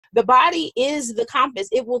The body is the compass.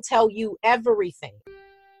 It will tell you everything.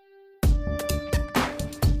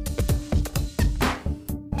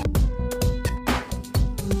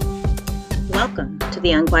 Welcome to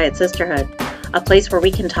the Unquiet Sisterhood, a place where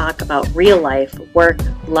we can talk about real life, work,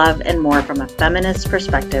 love, and more from a feminist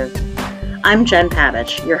perspective. I'm Jen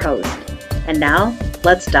Pavich, your host, and now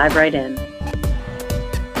let's dive right in.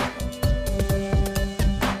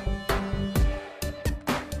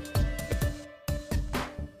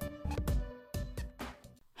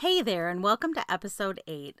 Hey there, and welcome to episode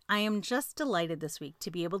 8. I am just delighted this week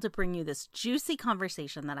to be able to bring you this juicy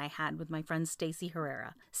conversation that I had with my friend Stacey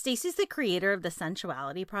Herrera. Stacey's the creator of the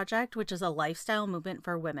Sensuality Project, which is a lifestyle movement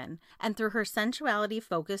for women. And through her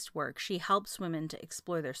sensuality-focused work, she helps women to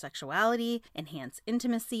explore their sexuality, enhance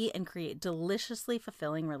intimacy, and create deliciously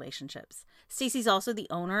fulfilling relationships. Stacey's also the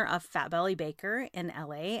owner of Fat Belly Baker in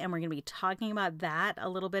LA, and we're going to be talking about that a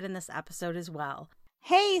little bit in this episode as well.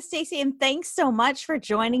 Hey, Stacey, and thanks so much for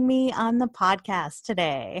joining me on the podcast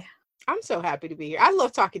today. I'm so happy to be here. I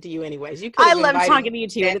love talking to you anyways. I love talking to you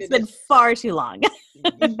too, and it's been far too long.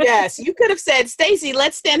 Yes, you could have said, Stacey,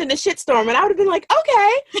 let's stand in the shitstorm, and I would have been like,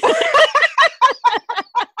 okay.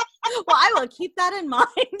 Well, I will keep that in mind.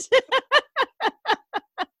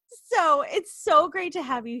 So it's so great to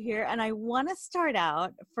have you here. And I want to start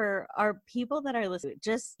out for our people that are listening,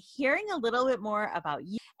 just hearing a little bit more about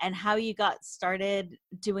you and how you got started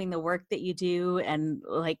doing the work that you do and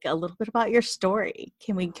like a little bit about your story.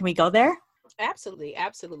 Can we go there? Absolutely.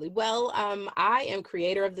 Absolutely. Well, I am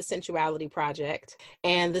creator of the Sensuality Project,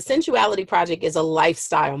 and the Sensuality Project is a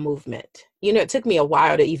lifestyle movement. You know, it took me a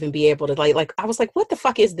while to even be able to like, I was like, what the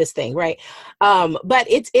fuck is this thing? Right. But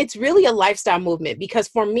it's really a lifestyle movement because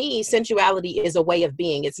for me, sensuality is a way of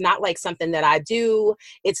being. It's not like something that I do.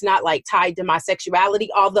 It's not like tied to my sexuality,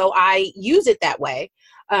 although I use it that way.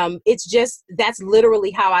 It's just, that's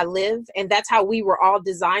literally how I live. And that's how we were all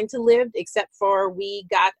designed to live, except for we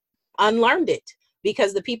got unlearned it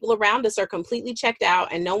because the people around us are completely checked out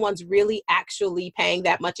and no one's really actually paying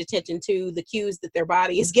that much attention to the cues that their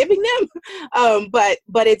body is giving them. But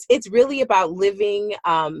it's really about living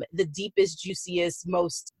the deepest, juiciest,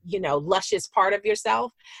 most, luscious part of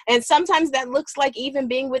yourself. And sometimes that looks like even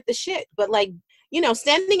being with the shit, but like,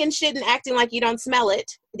 standing in shit and acting like you don't smell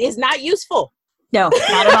it is not useful. No,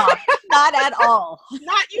 not at all. Not at all.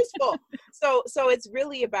 Not useful. So it's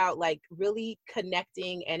really about like really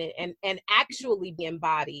connecting and actually be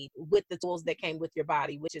embodied with the tools that came with your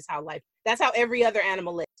body, which is how that's how every other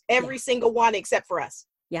animal lives. Every single one except for us.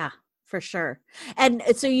 Yeah, for sure. And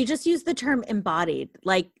so you just use the term embodied.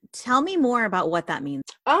 Like, tell me more about what that means.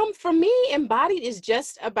 For me, embodied is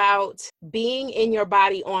just about being in your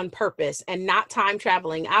body on purpose and not time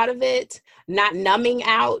traveling out of it, not numbing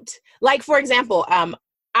out. Like, for example,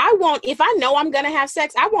 if I know I'm going to have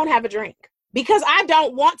sex, I won't have a drink because I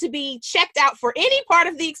don't want to be checked out for any part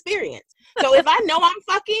of the experience. So if I know I'm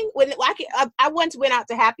fucking, I once went out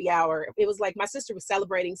to happy hour. It was like my sister was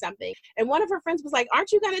celebrating something and one of her friends was like,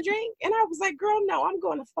 aren't you going to drink? And I was like, girl, no, I'm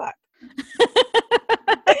going to fuck.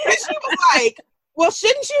 And she was like, well,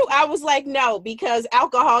 shouldn't you? I was like, no, because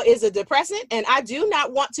alcohol is a depressant and I do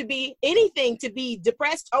not want to be anything to be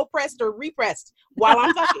depressed, oppressed, or repressed while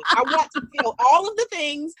I'm fucking. I want to feel all of the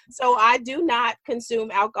things. So I do not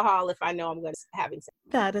consume alcohol if I know I'm going to be having sex.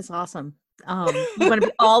 That is awesome. You want to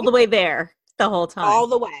be all the way there the whole time. All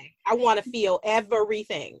the way. I want to feel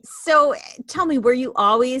everything. So tell me, were you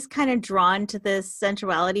always kind of drawn to this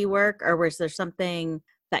sensuality work, or was there something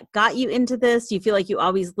that got you into this? Do you feel like you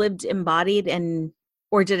always lived embodied,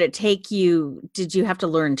 or did you have to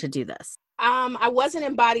learn to do this? I wasn't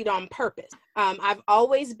embodied on purpose. I've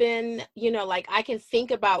always been, like I can think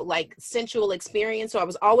about like sensual experience. So I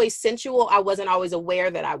was always sensual. I wasn't always aware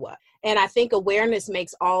that I was. And I think awareness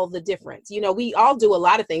makes all the difference. We all do a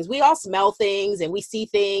lot of things. We all smell things and we see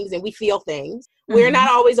things and we feel things. Mm-hmm. We're not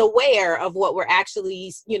always aware of what we're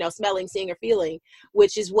actually, smelling, seeing, or feeling,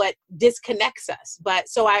 which is what disconnects us. But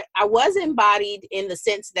so I was embodied in the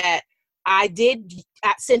sense that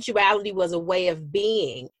sensuality was a way of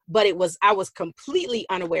being, but I was completely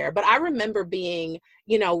unaware. But I remember being,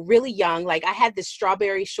 really young. Like I had this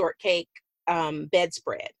strawberry shortcake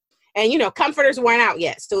bedspread. And, comforters weren't out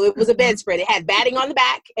yet. So it was a bedspread. It had batting on the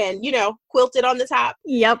back and, quilted on the top.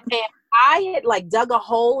 Yep. And I had like dug a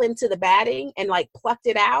hole into the batting and like plucked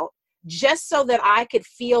it out just so that I could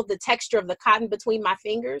feel the texture of the cotton between my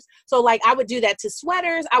fingers. So like I would do that to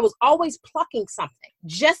sweaters. I was always plucking something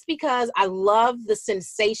just because I love the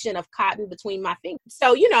sensation of cotton between my fingers.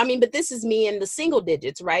 So, I mean, but this is me in the single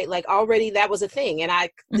digits, right? Like already that was a thing. And I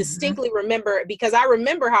distinctly remember, because I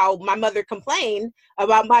remember how my mother complained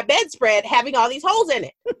about my bedspread having all these holes in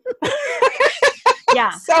it.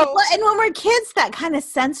 Yeah. So, and when we're kids, that kind of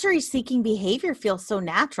sensory seeking behavior feels so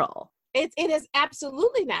natural. It is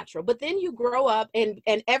absolutely natural. But then you grow up and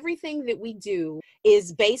everything that we do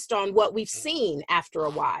is based on what we've seen after a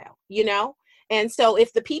while, And so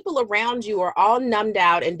if the people around you are all numbed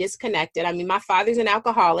out and disconnected, I mean, my father's an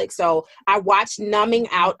alcoholic, so I watched numbing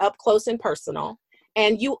out up close and personal,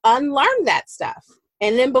 and you unlearn that stuff.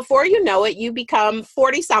 And then before you know it, you become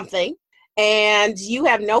 40 something. And you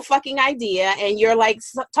have no fucking idea, and you're like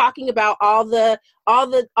talking about all the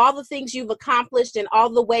things you've accomplished and all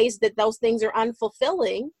the ways that those things are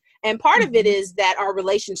unfulfilling. And part of it is that our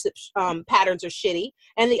relationship patterns are shitty,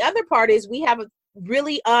 and the other part is we have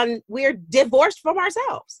we're divorced from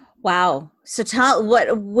ourselves. Wow. So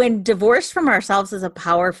when divorced from ourselves is a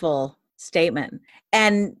powerful statement.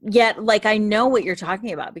 And yet, like, I know what you're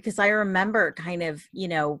talking about, because I remember kind of,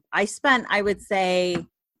 I spent, I would say,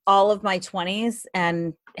 all of my 20s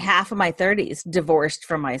and half of my 30s divorced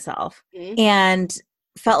from myself, and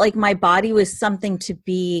felt like my body was something to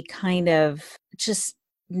be kind of just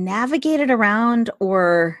navigated around,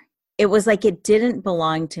 or it was like it didn't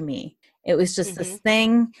belong to me. It was just this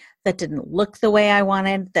thing that didn't look the way I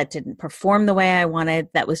wanted, that didn't perform the way I wanted,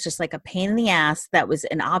 that was just like a pain in the ass, that was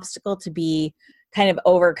an obstacle to be kind of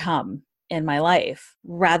overcome in my life,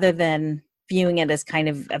 rather than viewing it as kind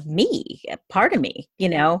of me, a part of me,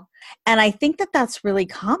 And I think that that's really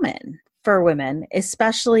common for women,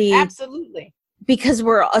 especially absolutely because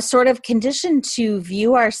we're sort of conditioned to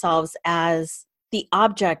view ourselves as the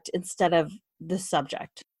object instead of the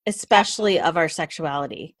subject, especially of our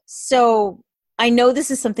sexuality. So I know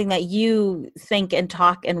this is something that you think and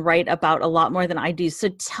talk and write about a lot more than I do. So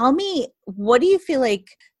tell me, what do you feel like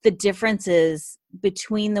the difference is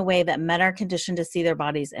between the way that men are conditioned to see their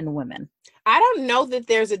bodies and women? I don't know that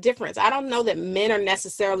there's a difference. I don't know that men are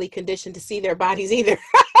necessarily conditioned to see their bodies either. You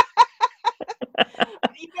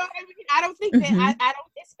know what I mean? I don't think that I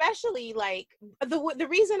don't, especially like the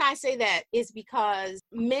reason I say that is because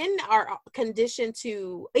men are conditioned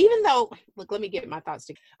to, even though, look, let me get my thoughts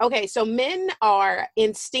together. Okay, so men are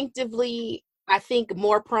instinctively, I think,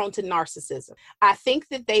 more prone to narcissism. I think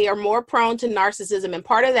that they are more prone to narcissism, and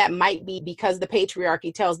part of that might be because the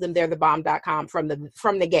patriarchy tells them they're the bomb.com from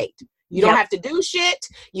the gate. You don't have to do shit.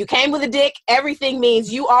 You came with a dick. Everything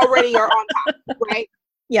means you already are on top, right?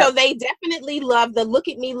 Yep. So they definitely love the look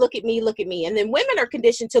at me, look at me, look at me. And then women are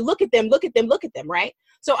conditioned to look at them, look at them, look at them, right?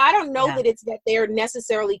 So I don't know that it's that they're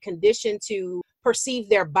necessarily conditioned to perceive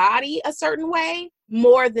their body a certain way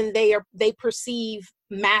more than they perceive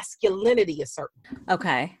masculinity a certain way.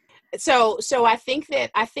 Okay. So I think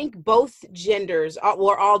both genders,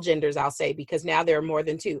 or all genders, I'll say, because now there are more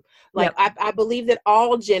than two. Like, I believe that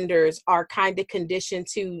all genders are kind of conditioned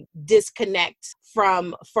to disconnect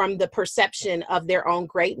from the perception of their own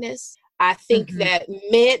greatness. I think that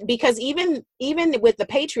men, because even with the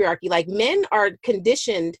patriarchy, like, men are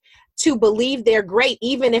conditioned to believe they're great,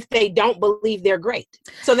 even if they don't believe they're great.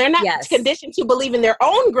 So they're not conditioned to believe in their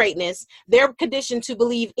own greatness. They're conditioned to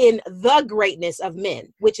believe in the greatness of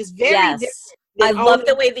men, which is very different. I love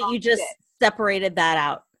the way that you just separated that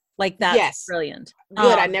out. Like, that's brilliant.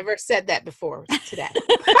 Good. I never said that before today.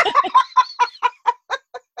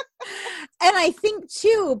 And I think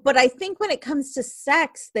too, but I think when it comes to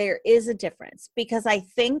sex, there is a difference, because I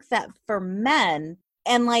think that for men,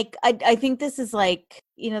 and like, I think this is like,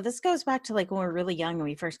 this goes back to like when we're really young and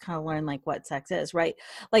we first kind of learn like what sex is, right?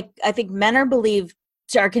 Like, I think men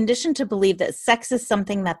are conditioned to believe that sex is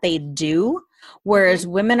something that they do, whereas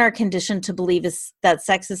women are conditioned to believe that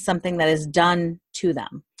sex is something that is done to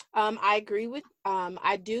them. I agree with,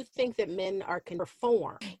 I do think that men are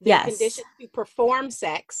perform. They're conditioned to perform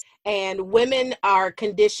sex, and women are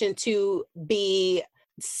conditioned to be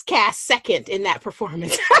cast second in that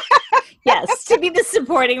performance. Yes, to be the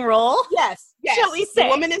supporting role. Yes. Shall we say? The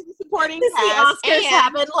woman is the supporting cast. The Oscars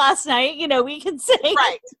happened last night, we can say.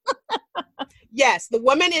 Right. Yes, the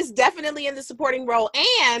woman is definitely in the supporting role,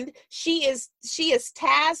 and she is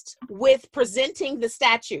tasked with presenting the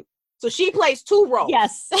statue. So she plays two roles.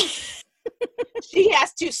 Yes. She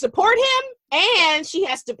has to support him, and she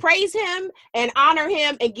has to praise him and honor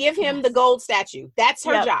him and give him the gold statue. That's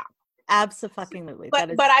her job. Absolutely.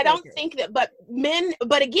 But I don't think that,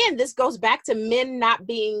 but again, this goes back to men not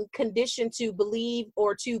being conditioned to believe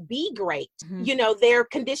or to be great. Mm-hmm. They're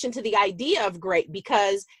conditioned to the idea of great,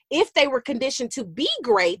 because if they were conditioned to be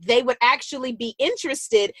great, they would actually be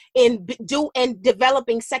interested in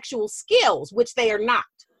developing sexual skills, which they are not.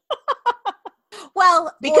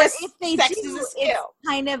 Well, because or if they sex do, is a it's skill.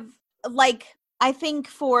 kind of like, I think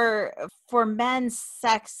for men,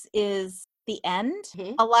 sex is the end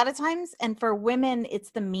a lot of times, and for women, it's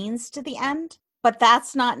the means to the end. But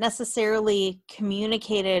that's not necessarily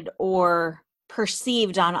communicated or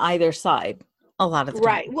perceived on either side a lot of the time.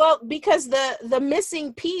 Right. Well, because the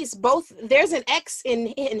missing piece, both there's an X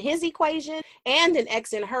in his equation and an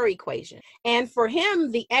X in her equation. And for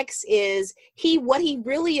him, the X is what he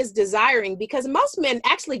really is desiring, because most men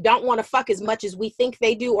actually don't want to fuck as much as we think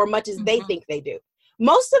they do, or much as they think they do.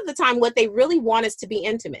 Most of the time, what they really want is to be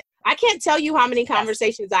intimate. I can't tell you how many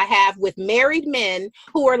conversations I have with married men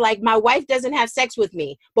who are like, my wife doesn't have sex with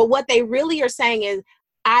me. But what they really are saying is,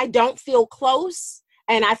 I don't feel close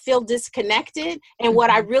and I feel disconnected. And what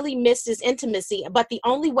I really miss is intimacy. But the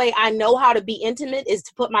only way I know how to be intimate is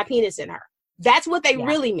to put my penis in her. That's what they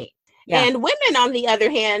really mean. Yeah. And women, on the other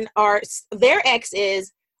hand, their X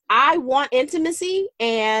is, I want intimacy,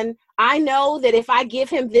 and I know that if I give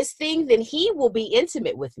him this thing, then he will be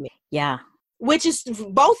intimate with me. Yeah. Which is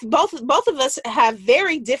both of us have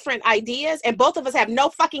very different ideas, and both of us have no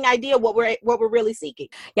fucking idea what we're really seeking.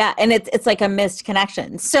 Yeah, and it's like a missed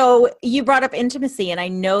connection. So you brought up intimacy, and I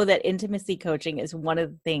know that intimacy coaching is one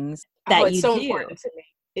of the things that you do. It's so important to me.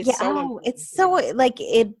 It's so like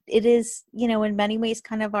it is, in many ways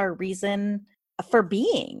kind of our reason for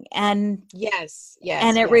being. And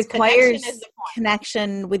and it requires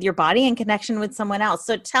connection with your body and connection with someone else.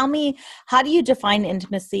 So tell me, how do you define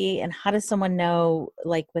intimacy, and how does someone know,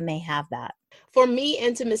 like, when they have that? For me,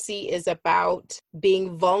 intimacy is about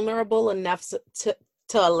being vulnerable enough to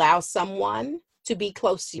allow someone to be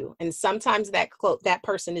close to you. And sometimes that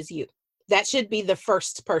person is you. That should be the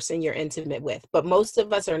first person you're intimate with. But most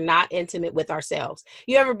of us are not intimate with ourselves.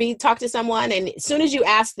 You ever talk to someone, and as soon as you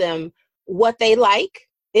ask them what they like,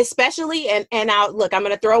 especially, and I'm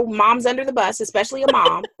going to throw moms under the bus, especially a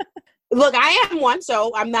mom. Look, I am one,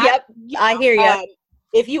 so I'm not. Yep, I hear you.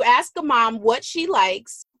 If you ask a mom what she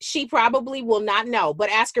likes, she probably will not know.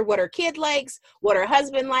 But ask her what her kid likes, what her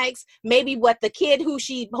husband likes, maybe what the kid who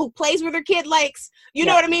plays with her kid likes. You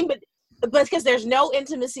know what I mean? But because there's no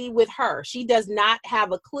intimacy with her, she does not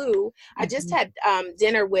have a clue. I just had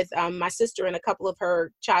dinner with my sister and a couple of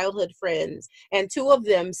her childhood friends, and two of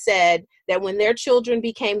them said that when their children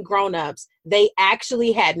became grown-ups, they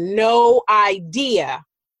actually had no idea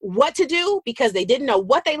what to do, because they didn't know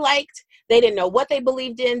what they liked, they didn't know what they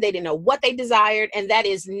believed in, they didn't know what they desired, and that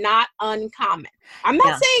is not uncommon. I'm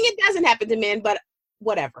not saying it doesn't happen to men, but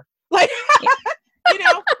whatever. Like,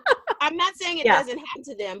 I'm not saying it doesn't happen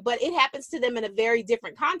to them, but it happens to them in a very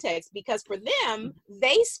different context, because for them,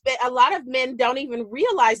 a lot of men don't even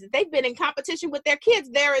realize that they've been in competition with their kids,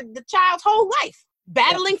 the child's whole life,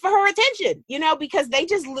 battling for her attention, because they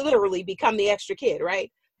just literally become the extra kid,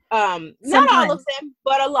 right? Not all of them,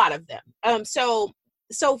 but a lot of them.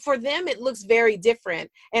 So for them, it looks very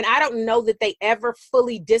different. And I don't know that they ever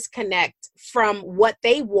fully disconnect from what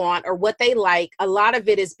they want or what they like. A lot of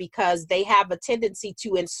it is because they have a tendency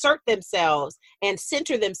to insert themselves and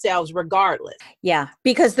center themselves regardless. Yeah,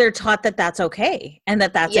 because they're taught that that's okay and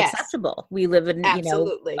that that's acceptable. We live in,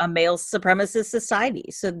 a male supremacist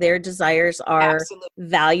society. So their desires are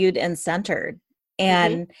valued and centered.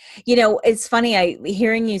 And, it's funny,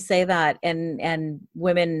 hearing you say that, and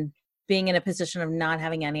women being in a position of not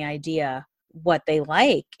having any idea what they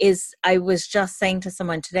like, is, I was just saying to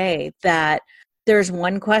someone today that there's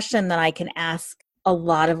one question that I can ask a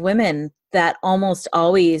lot of women that almost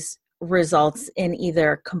always results in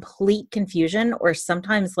either complete confusion or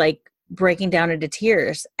sometimes like breaking down into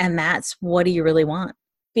tears. And that's, what do you really want?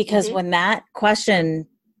 Because when that question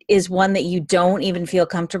is one that you don't even feel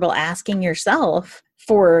comfortable asking yourself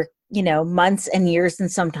for, months and years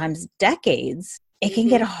and sometimes decades, it can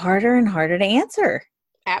get harder and harder to answer.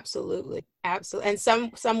 Absolutely. And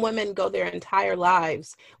some women go their entire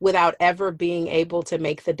lives without ever being able to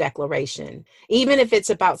make the declaration, even if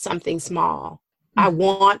it's about something small. I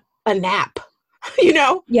want a nap,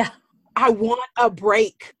 I want a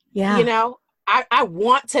break. I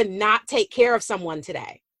want to not take care of someone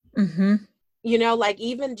today. Like,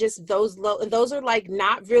 even just those are like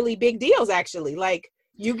not really big deals, actually. Like,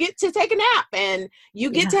 you get to take a nap, and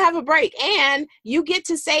you get to have a break, and you get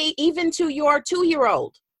to say, even to your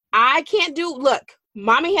 2-year-old, I can't look,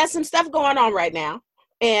 mommy has some stuff going on right now,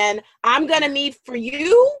 and I'm going to need for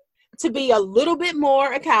you to be a little bit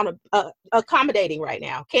more accommodating right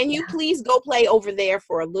now. Can you please go play over there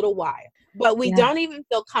for a little while? But we don't even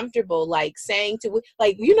feel comfortable like saying to,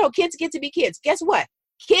 like, you know, kids get to be kids. Guess what?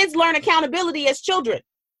 Kids learn accountability as children.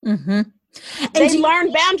 Mm-hmm. They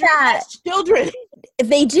learn boundaries as children.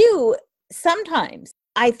 They do sometimes.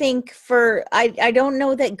 I think I don't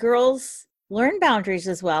know that girls learn boundaries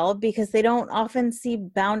as well because they don't often see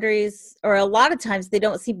boundaries, or a lot of times they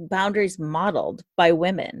don't see boundaries modeled by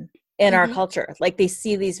women in our culture. Like they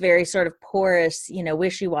see these very sort of porous, you know,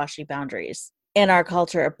 wishy-washy boundaries in our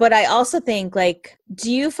culture. But I also think, like,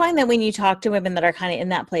 do you find that when you talk to women that are kind of in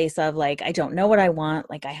that place of like, I don't know what I want,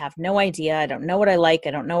 like I have no idea, I don't know what I like,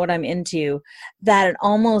 I don't know what I'm into, that it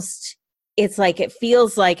almost, it's like, it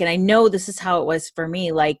feels like, and I know this is how it was for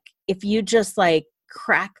me, like if you just like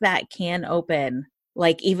crack that can open,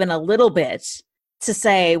 like even a little bit, to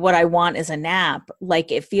say what I want is a nap, like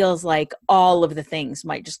it feels like all of the things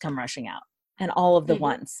might just come rushing out, and all of the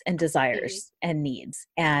wants and desires and needs.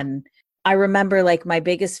 And I remember like my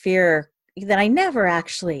biggest fear that I never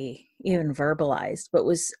actually even verbalized, but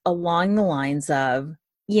was along the lines of,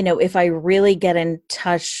 you know, if I really get in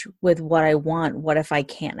touch with what I want, what if I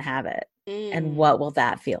can't have it? And what will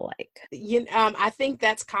that feel like? I think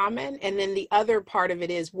that's common. And then the other part of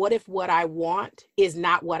it is, what if what I want is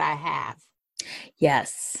not what I have?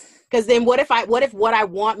 Yes. Because then what if what I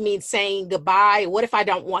want means saying goodbye? What if I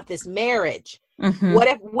don't want this marriage? What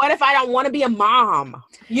if I don't want to be a mom?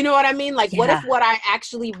 You know what I mean? Like, what if what I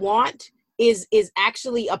actually want is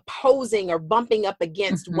actually opposing or bumping up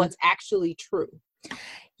against what's actually true?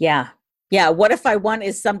 Yeah. Yeah. What if I want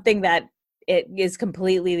is something that it is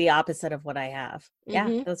completely the opposite of what I have?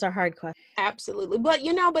 Yeah. Those are hard questions. Absolutely. But,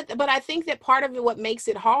 you know, but I think that part of it, what makes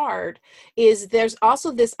it hard is there's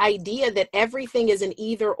also this idea that everything is an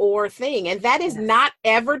either or thing. And that is not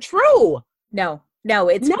ever true. No,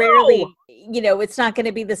 it's rarely, you know, it's not going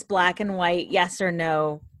to be this black and white, yes or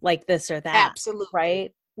no, like this or that. Absolutely.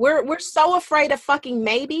 Right. We're so afraid of fucking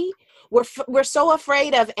maybe. We're so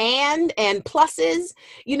afraid of and pluses,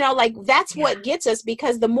 you know, like that's what gets us,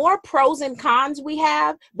 because the more pros and cons we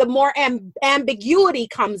have, the more ambiguity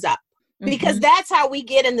comes up, because that's how we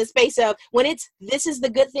get in the space of when it's, this is the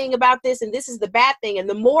good thing about this and this is the bad thing. And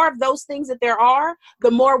the more of those things that there are,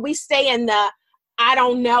 the more we stay in the I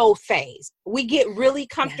don't know phase. We get really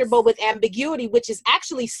comfortable with ambiguity, which is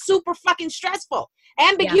actually super fucking stressful.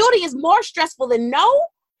 Ambiguity is more stressful than no.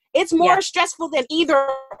 It's more stressful than either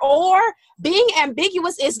or. Being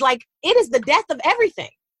ambiguous is like, it is the death of everything.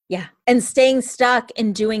 Yeah. And staying stuck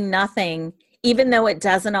and doing nothing, even though it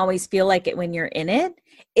doesn't always feel like it when you're in it,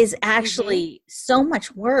 is actually so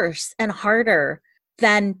much worse and harder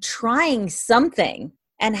than trying something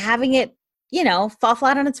and having it, you know, fall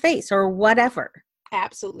flat on its face or whatever.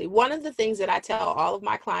 Absolutely. One of the things that I tell all of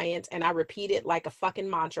my clients, and I repeat it like a fucking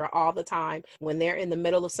mantra all the time when they're in the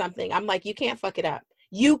middle of something, I'm like, you can't fuck it up.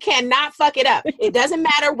 You cannot fuck it up. It doesn't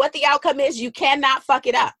matter what the outcome is. You cannot fuck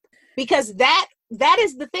it up, because that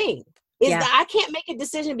is the thing, is that I can't make a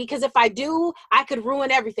decision because if I do, I could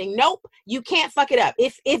ruin everything. Nope. You can't fuck it up.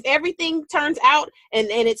 If everything turns out and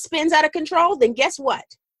it spins out of control, then guess what?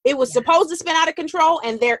 It was supposed to spin out of control,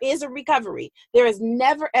 and there is a recovery. There has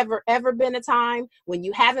never, ever, ever been a time when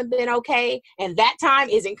you haven't been okay, and that time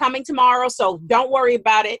isn't coming tomorrow. So don't worry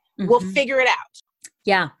about it. We'll figure it out.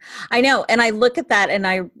 Yeah, I know. And I look at that and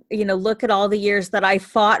I, you know, look at all the years that I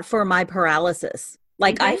fought for my paralysis.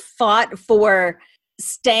 Like I fought for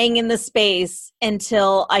staying in the space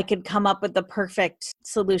until I could come up with the perfect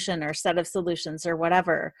solution or set of solutions or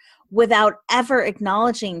whatever, without ever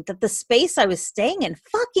acknowledging that the space I was staying in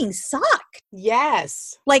fucking sucked.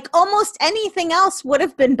 Yes. Like almost anything else would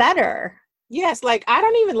have been better. Yes. Like, I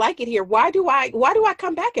don't even like it here. Why do I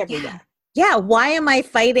come back every day? Yeah. Why am I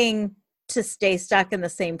fighting to stay stuck in the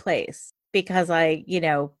same place? Because I, you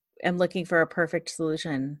know, am looking for a perfect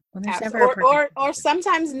solution. When there's never a perfect or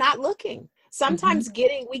sometimes not looking. Sometimes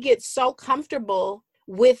we get so comfortable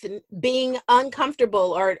with being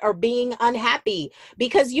uncomfortable or being unhappy,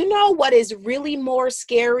 because you know what is really more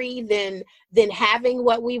scary than having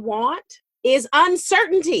what we want is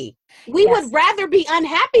uncertainty. We would rather be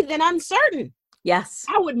unhappy than uncertain. Yes.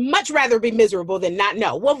 I would much rather be miserable than not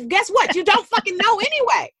know. Well, guess what? You don't fucking know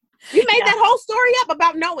anyway. You made that whole story up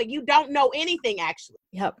about knowing. You don't know anything, actually.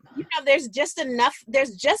 Yep. You know, there's just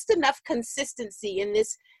enough consistency in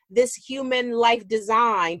this human life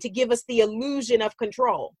design to give us the illusion of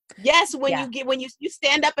control. Yes, when you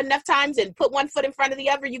stand up enough times and put one foot in front of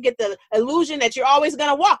the other, you get the illusion that you're always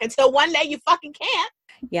going to walk until one day you fucking can't.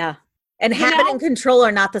 Yeah. And habit and control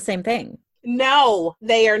are not the same thing. No,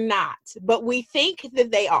 they are not. But we think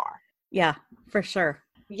that they are. Yeah, for sure.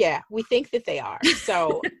 Yeah, we think that they are.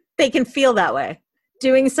 So they can feel that way.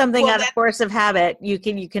 Doing something well, out of force of habit, you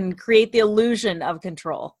can create the illusion of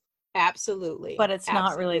control. absolutely. But it's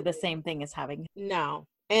not really Absolutely. the same thing as having. No.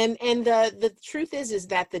 And the truth is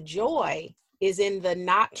that the joy is in the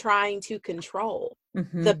not trying to control,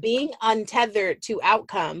 the being untethered to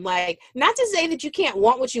outcome. Like, not to say that you can't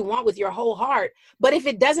want what you want with your whole heart, but if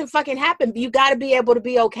it doesn't fucking happen, you got to be able to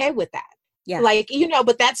be okay with that. Yeah. Like,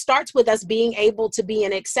 but that starts with us being able to be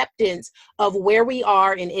in acceptance of where we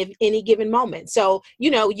are in any given moment. So,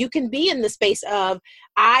 you can be in the space of,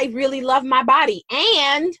 I really love my body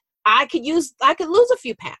and I could lose a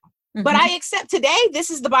few pounds, but I accept today, this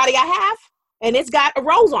is the body I have and it's got a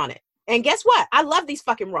rose on it. And guess what? I love these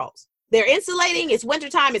fucking rolls. They're insulating. It's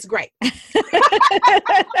wintertime. It's great.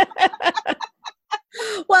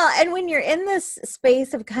 Well, and when you're in this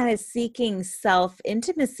space of kind of seeking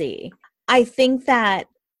self-intimacy, I think that,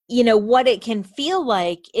 what it can feel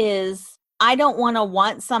like is I don't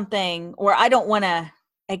want something, or I don't want to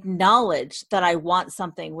acknowledge that I want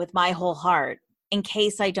something with my whole heart in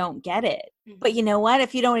case I don't get it. But you know what?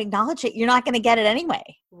 If you don't acknowledge it, you're not going to get it anyway.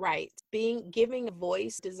 Right. Giving a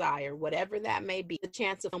voice, desire, whatever that may be, the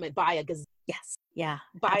chance of it by a gazelle. Yes. Yeah.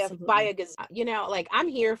 By a gazelle. Like, I'm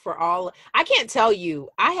here for all. I can't tell you,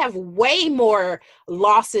 I have way more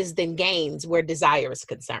losses than gains where desire is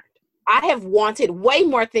concerned. I have wanted way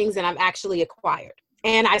more things than I've actually acquired.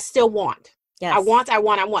 And I still want. Yes. I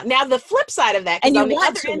want. Now, the flip side of that. And you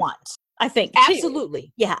want. I think. Absolutely.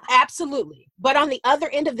 Too. Yeah. Absolutely. But on the other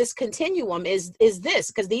end of this continuum is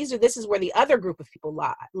this, because this is where the other group of people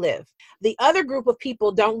live. The other group of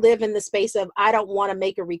people don't live in the space of, I don't want to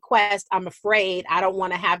make a request. I'm afraid. I don't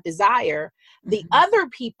want to have desire. The other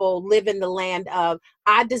people live in the land of,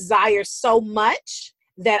 I desire so much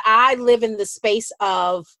that I live in the space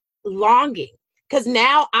of longing. Because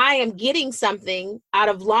now I am getting something out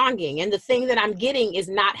of longing. And the thing that I'm getting is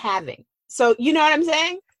not having. So you know what I'm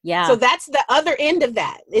saying? Yeah. So that's the other end of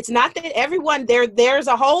that. It's not that everyone there's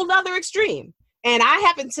a whole other extreme. And I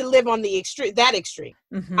happen to live on the extreme.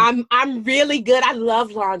 I'm really good. I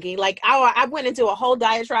love longing. Like, I went into a whole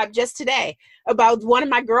diatribe just today about one of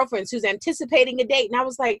my girlfriends who's anticipating a date. And I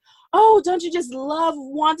was like, oh, don't you just love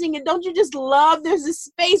wanting it? Don't you just love, there's this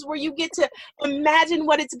space where you get to imagine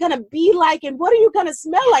what it's going to be like. And what are you going to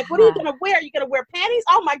smell like? What are you going to wear? Are you going to wear panties?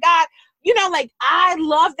 Oh my God. Like, I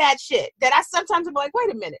love that shit, that I sometimes am like,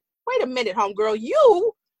 wait a minute, homegirl,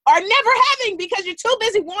 you are never having because you're too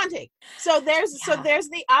busy wanting. So there's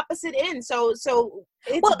the opposite end. So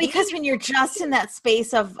it's because when you're just in that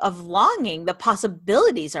space of longing, the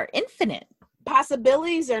possibilities are infinite.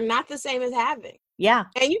 Possibilities are not the same as having. Yeah.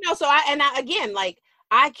 And so I again, like,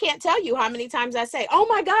 I can't tell you how many times I say, oh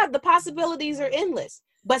my God, the possibilities are endless.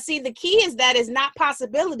 But see, the key is that it's not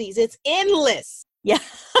possibilities, it's endless. Yeah.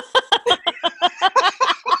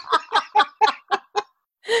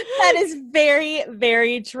 That is very,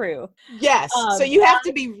 very true. Yes. So you have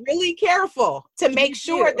to be really careful to make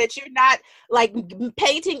sure that you're not like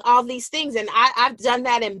painting all these things. And I've done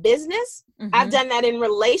that in business. I've done that in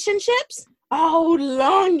relationships. Oh,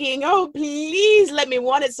 longing. Oh, please let me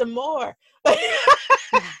want it some more.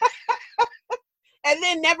 And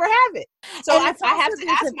then never have it. So I have to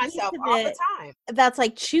ask myself all the time. That's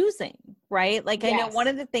like choosing, right? Like, yes. I know one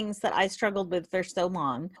of the things that I struggled with for so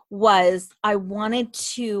long was I wanted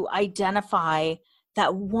to identify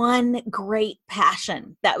that one great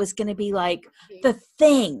passion that was going to be like the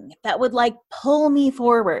thing that would like pull me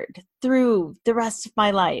forward through the rest of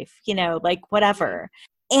my life, like whatever.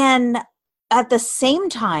 And at the same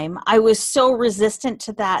time, I was so resistant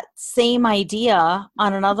to that same idea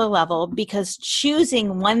on another level because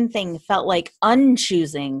choosing one thing felt like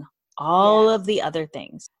unchoosing all of the other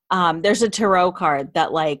things. There's a tarot card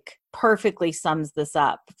that like perfectly sums this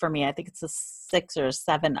up for me. I think it's a 6 or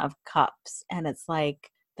 7 of cups. And it's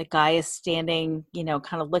like the guy is standing,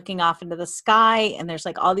 kind of looking off into the sky. And there's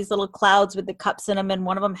like all these little clouds with the cups in them. And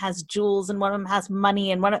one of them has jewels and one of them has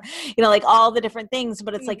money and one of, like all the different things.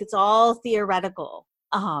 But it's like, it's all theoretical.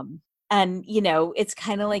 And, it's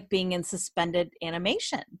kind of like being in suspended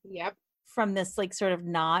animation. Yep. From this like sort of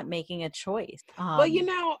not making a choice. Well,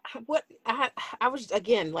 what I was,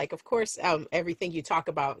 again, like, of course, everything you talk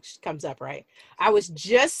about comes up, right? I was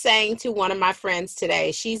just saying to one of my friends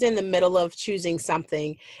today, she's in the middle of choosing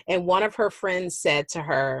something. And one of her friends said to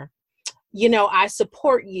her, I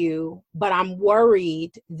support you, but I'm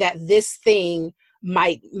worried that this thing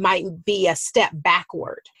might be a step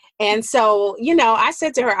backward. And so, I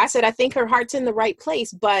said to her, I think her heart's in the right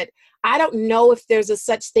place, but I don't know if there's a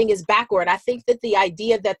such thing as backward. I think that the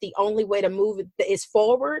idea that the only way to move is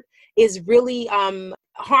forward is really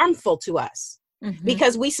harmful to us.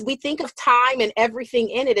 because we think of time and everything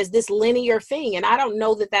in it as this linear thing. And I don't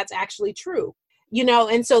know that that's actually true,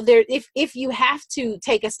 and so there, if you have to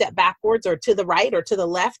take a step backwards or to the right or to the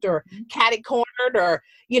left or catty cornered or,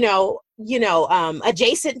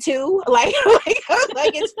 adjacent to like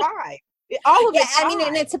it's fine. All of it's fine.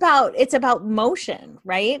 And it's about motion,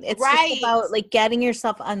 right? It's just about like getting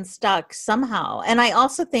yourself unstuck somehow. And I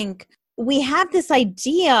also think we have this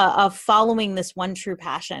idea of following this one true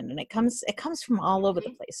passion, and it comes from all over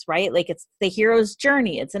the place, right? Like it's the hero's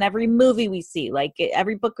journey. It's in every movie we see, like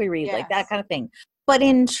every book we read, like that kind of thing. But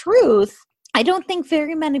in truth, I don't think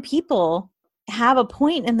very many people have a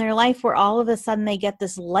point in their life where all of a sudden they get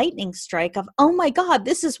this lightning strike of, oh my God,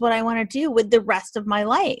 this is what I want to do with the rest of my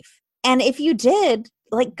life. And if you did,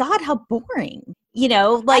 like, God, how boring,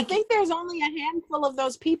 I think there's only a handful of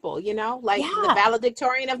those people, the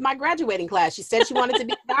valedictorian of my graduating class. She said she wanted to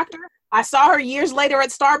be a doctor. I saw her years later at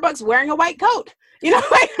Starbucks wearing a white coat, there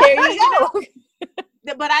you go.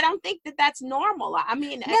 But I don't think that that's normal. I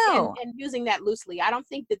mean, no. and using that loosely, I don't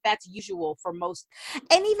think that that's usual for most.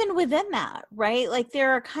 And even within that, right? Like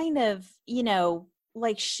there are kind of,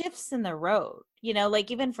 like shifts in the road,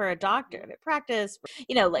 like even for a doctor to practice,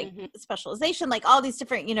 specialization, like all these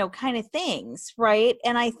different, kind of things. Right.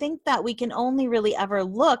 And I think that we can only really ever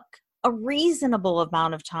look a reasonable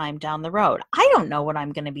amount of time down the road. I don't know what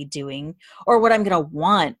I'm going to be doing or what I'm going to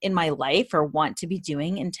want in my life or want to be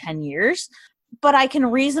doing in 10 years, but I can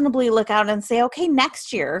reasonably look out and say, okay,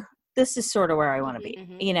 next year, this is sort of where I want to be,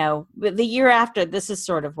 the year after, this is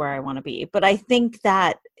sort of where I want to be. But I think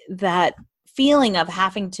that feeling of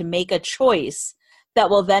having to make a choice that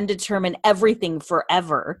will then determine everything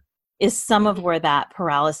forever is some of where that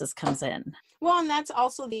paralysis comes in. Well, and that's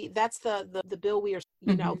also the bill we are,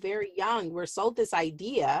 very young. We're sold this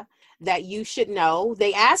idea that you should know.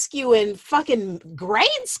 They ask you in fucking grade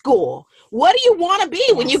school, what do you want to be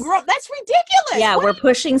when you grow up? That's ridiculous. Yeah, we're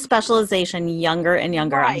pushing specialization younger and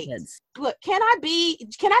younger on kids. Look, can I be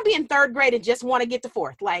in third grade and just want to get to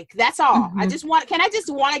fourth? Like, that's all. Can I just want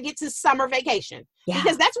to get to summer vacation? Yeah.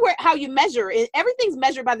 Because that's how you measure it. Everything's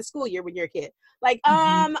measured by the school year when you're a kid. Like,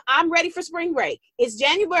 I'm ready for spring break. It's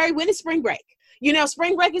January. When is spring break?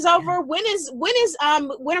 Spring break is over. Yeah.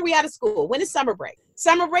 When are we out of school? When is summer break?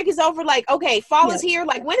 Summer break is over. Like, okay, fall is here.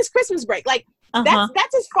 Like, when is Christmas break? Like,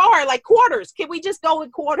 that's as far, like quarters. Can we just go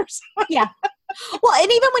with quarters? Yeah. Well,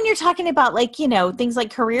 and even when you're talking about like, things like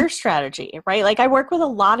career strategy, right? Like I work with a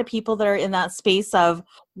lot of people that are in that space of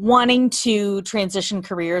wanting to transition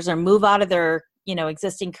careers or move out of their,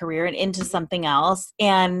 existing career and into something else.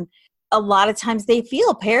 And a lot of times they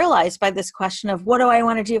feel paralyzed by this question of what do I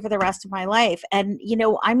want to do for the rest of my life? And,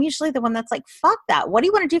 I'm usually the one that's like, fuck that. What do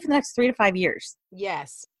you want to do for the next 3 to 5 years?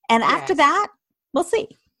 Yes. And after that, we'll see.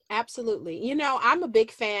 Absolutely. I'm a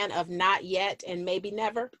big fan of not yet and maybe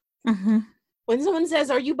never. When someone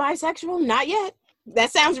says, are you bisexual? Not yet.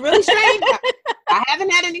 That sounds really strange. I haven't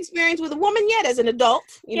had an experience with a woman yet as an adult.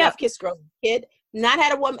 I've kissed girls as a kid. Not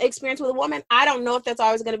had a experience with a woman. I don't know if that's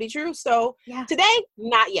always going to be true. So today,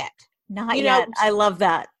 not yet. Not yet. I love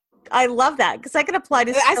that. Because I can apply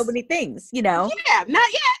to so many things, Yeah, not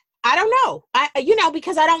yet. I don't know.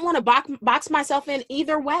 Because I don't want to box myself in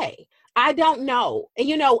either way. I don't know.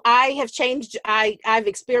 I have changed. I've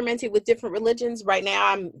experimented with different religions. Right now,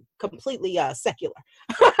 I'm completely secular.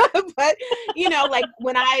 But, like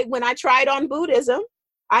when I tried on Buddhism,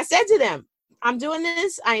 I said to them, I'm doing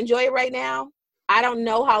this. I enjoy it right now. I don't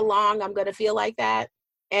know how long I'm going to feel like that.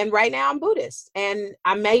 And right now I'm Buddhist, and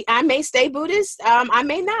I may stay Buddhist. I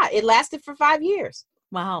may not. It lasted for 5 years.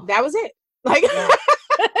 Wow. That was it. Like, not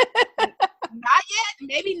yet,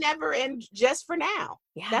 maybe never. And just for now.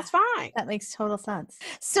 Yeah, that's fine. That makes total sense.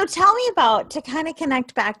 So tell me to kind of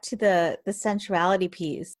connect back to the sensuality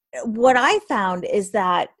piece. What I found is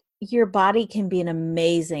that your body can be an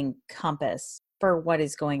amazing compass for what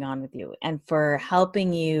is going on with you and for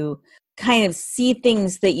helping you kind of see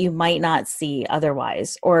things that you might not see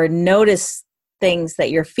otherwise, or notice things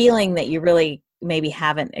that you're feeling that you really maybe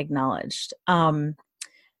haven't acknowledged.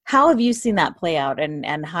 How have you seen that play out,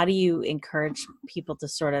 and how do you encourage people to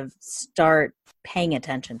sort of start paying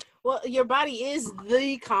attention to? Well, your body is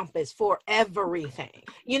the compass for everything.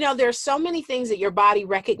 There's so many things that your body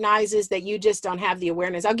recognizes that you just don't have the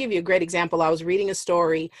awareness. I'll give you a great example. I was reading a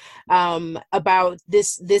story about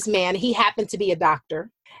this man. He happened to be a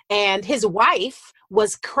doctor, and his wife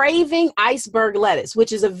was craving iceberg lettuce,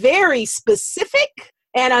 which is a very specific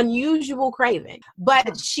and unusual craving.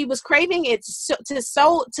 But she was craving it to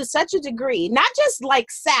such a degree, not just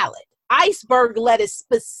like salad, iceberg lettuce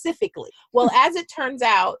specifically. Well, as it turns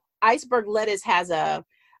out, iceberg lettuce has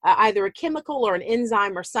either a chemical or an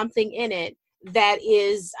enzyme or something in it that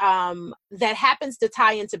is that happens to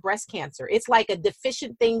tie into breast cancer. It's like a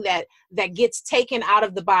deficient thing that gets taken out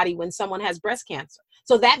of the body when someone has breast cancer.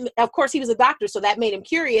 So that, of course, he was a doctor, so that made him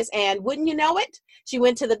curious. And wouldn't you know it, she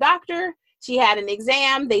went to the doctor, she had an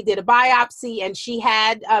exam, they did a biopsy, and she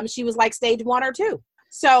had she was like stage 1 or 2.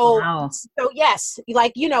 So, wow. So yes,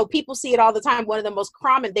 like, you know, people see it all the time. One of the most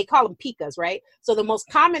common, they call them picas, right? So the most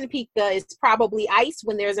common pica is probably ice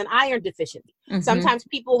when there's an iron deficiency. Mm-hmm. Sometimes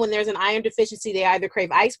people, when there's an iron deficiency, they either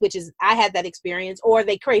crave ice, which is, I had that experience, or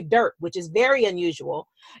they crave dirt, which is very unusual,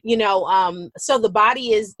 you know. So the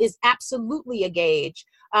body is absolutely a gauge.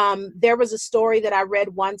 There was a story that I read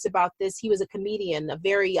once about this. He was a comedian,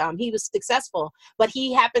 he was successful, but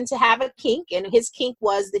he happened to have a kink, and his kink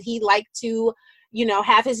was that he liked to, you know,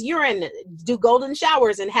 have his urine, do golden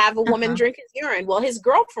showers and have a woman drink his urine. Well, his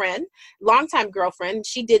girlfriend, longtime girlfriend,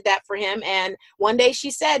 she did that for him. And one day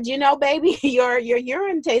she said, you know, baby, your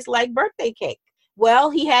urine tastes like birthday cake. Well,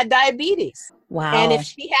 he had diabetes. Wow. And if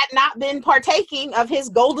she had not been partaking of his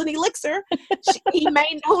golden elixir, he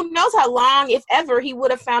may, who knows how long, if ever, he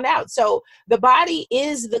would have found out. So the body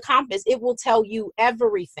is the compass. It will tell you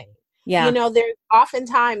everything. Yeah. You know, there's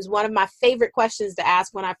oftentimes one of my favorite questions to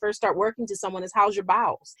ask when I first start working to someone is, how's your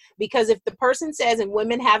bowels? Because if the person says, and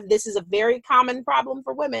women have, this is a very common problem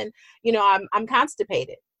for women, you know, I'm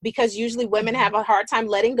constipated, because usually women have a hard time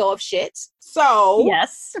letting go of shit. So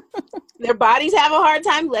yes, their bodies have a hard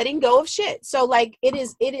time letting go of shit. So like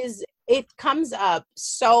it comes up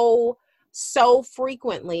so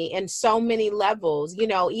frequently in so many levels, you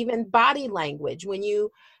know, even body language.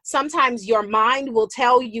 Sometimes your mind will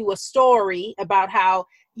tell you a story about how,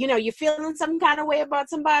 you know, you're feeling some kind of way about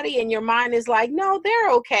somebody, and your mind is like, no, they're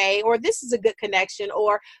okay, or this is a good connection,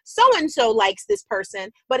 or so-and-so likes this person.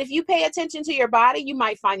 But if you pay attention to your body, you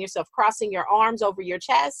might find yourself crossing your arms over your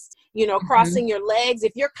chest, you know, crossing your legs.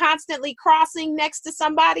 If you're constantly crossing next to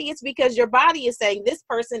somebody, it's because your body is saying this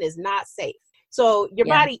person is not safe. So your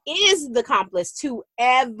body is the accomplice to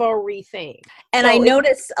everything. And so I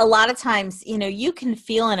notice a lot of times, you know, you can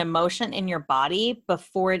feel an emotion in your body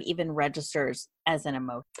before it even registers as an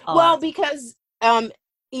emotion. Well, because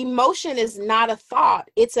emotion is not a thought.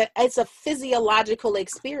 It's a physiological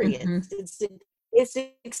experience. It's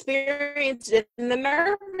experienced in the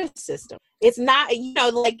nervous system. It's not, you know,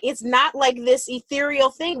 like, it's not like this ethereal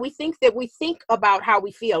thing. We think that we think about how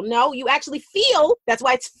we feel. No, you actually feel. That's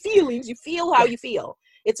why it's feelings. You feel how you feel.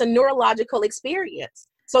 It's a neurological experience.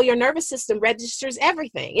 So your nervous system registers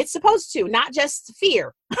everything. It's supposed to, not just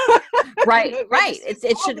fear. Right.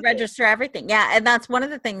 It should register everything. Yeah. And that's one of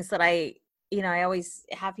the things that I always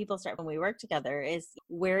have people start when we work together is,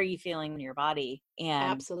 where are you feeling in your body?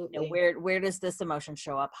 And absolutely, you know, where does this emotion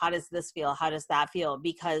show up? How does this feel? How does that feel?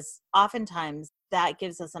 Because oftentimes that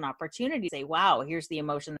gives us an opportunity to say, wow, here's the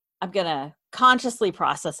emotion. I'm going to consciously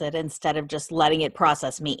process it instead of just letting it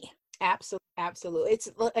process me. Absolutely.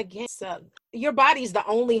 It's, again, your body's the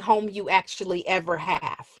only home you actually ever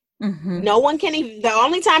have. No one can, the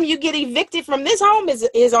only time you get evicted from this home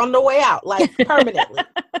is on the way out, like permanently.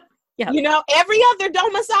 Yep. You know, every other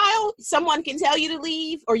domicile, someone can tell you to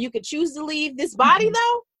leave, or you could choose to leave. This body,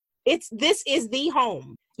 though, this is the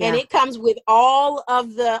home, and it comes with all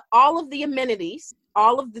of the amenities,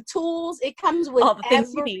 all of the tools. It comes with all the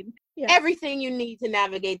things you need. Everything you need to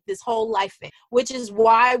navigate this whole life thing, which is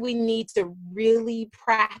why we need to really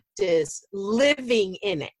practice living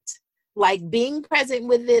in it. Like being present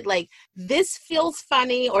with it, like, this feels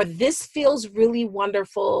funny, or this feels really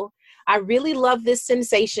wonderful. I really love this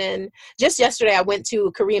sensation. Just yesterday, I went to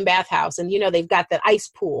a Korean bathhouse, and, you know, they've got that ice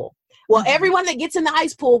pool. Well, everyone that gets in the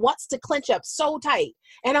ice pool wants to clench up so tight.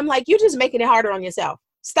 And I'm like, you're just making it harder on yourself.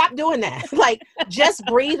 Stop doing that. Like, just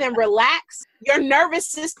breathe and relax. Your nervous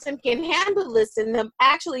system can handle this. And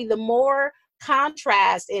the more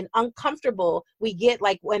contrast and uncomfortable we get,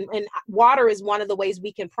 like when water is one of the ways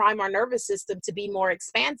we can prime our nervous system to be more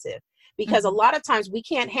expansive. Because a lot of times we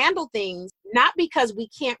can't handle things, not because we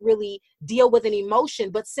can't really deal with an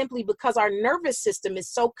emotion, but simply because our nervous system is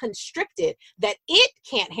so constricted that it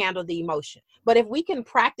can't handle the emotion. But if we can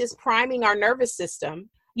practice priming our nervous system,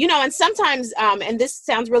 you know, and sometimes, and this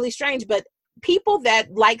sounds really strange, but people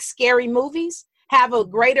that like scary movies have a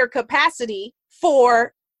greater capacity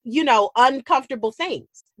for, you know, uncomfortable things.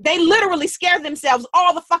 They literally scare themselves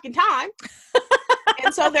all the fucking time.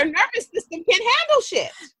 And so their nervous system can handle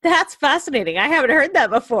shit. That's fascinating. I haven't heard that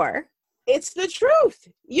before. It's the truth.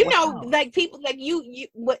 You know, like people like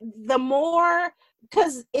the more,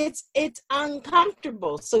 because it's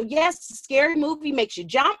uncomfortable. So yes, scary movie makes you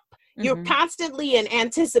jump. You're constantly in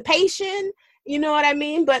anticipation. You know what I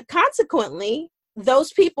mean? But consequently,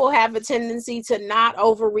 those people have a tendency to not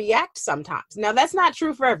overreact sometimes. Now, that's not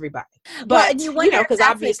true for everybody, Well, but and you wonder if because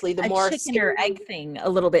that's obviously the a more chicken or egg thing a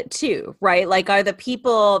little bit too, right? Like, are the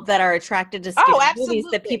people that are attracted to oh, scary movies the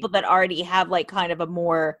absolutely. people that already have like kind of a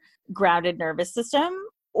more grounded nervous system,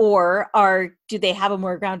 or do they have a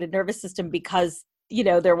more grounded nervous system because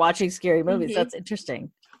they're watching scary movies? That's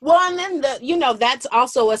interesting. Well, and then that's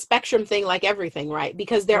also a spectrum thing, like everything, right?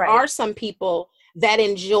 Because there Right. are some people that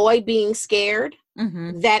enjoy being scared,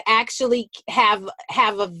 that actually have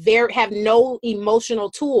no emotional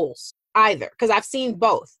tools either. Because I've seen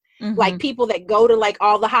both. Like people that go to like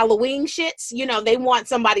all the Halloween shits, they want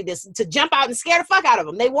somebody to jump out and scare the fuck out of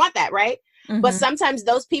them. They want that, right? But sometimes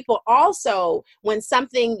those people also, when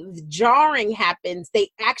something jarring happens, they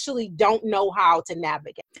actually don't know how to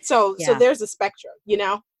navigate. So there's a spectrum,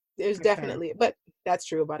 there's definitely, but that's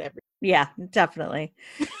true about everything. Yeah, definitely.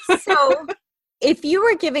 So if you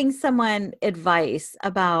were giving someone advice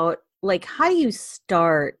about like, how do you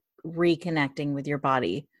start reconnecting with your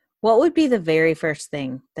body? What would be the very first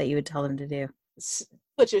thing that you would tell them to do?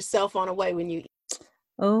 Put your cell phone away when you eat.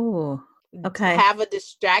 Oh, okay. Have a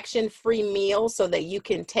distraction-free meal so that you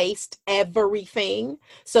can taste everything,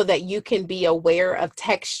 so that you can be aware of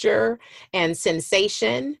texture and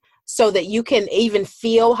sensation, so that you can even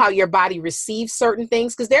feel how your body receives certain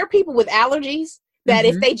things. Because there are people with allergies that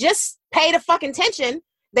if they just paid a fucking attention,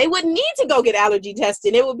 they wouldn't need to go get allergy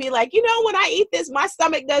tested. It would be like, when I eat this, my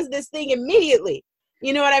stomach does this thing immediately.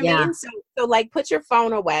 You know what I mean? So like put your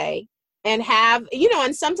phone away and have,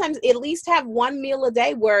 and sometimes at least have one meal a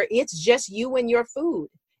day where it's just you and your food,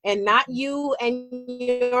 and not you and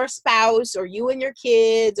your spouse or you and your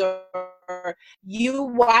kids or you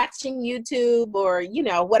watching YouTube or,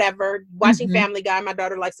 whatever, watching Family Guy. My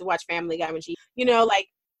daughter likes to watch Family Guy when she, like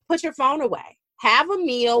put your phone away. Have a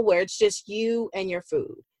meal where it's just you and your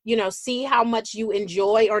food. See how much you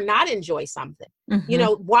enjoy or not enjoy something.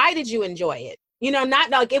 Why did you enjoy it? Not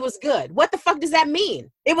like it was good. What the fuck does that mean?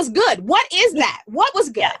 It was good. What is that? What was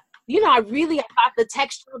good? I thought the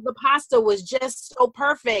texture of the pasta was just so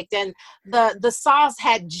perfect, and the sauce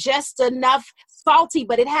had just enough salty,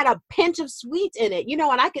 but it had a pinch of sweet in it,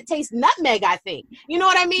 and I could taste nutmeg, I think. You know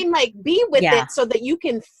what I mean? Like, be with it so that you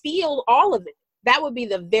can feel all of it. That would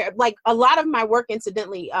be like a lot of my work,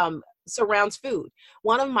 incidentally, surrounds food.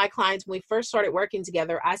 One of my clients, when we first started working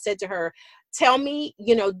together, I said to her, tell me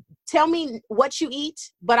what you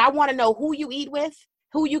eat, but I want to know who you eat with,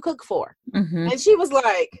 who you cook for. And she was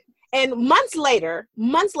like, and months later,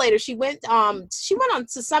 she went on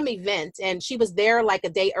to some event, and she was there like a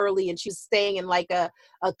day early, and she was staying in like a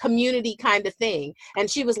community kind of thing. And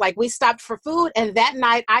she was like, we stopped for food, and that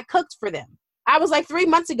night I cooked for them. I was like, 3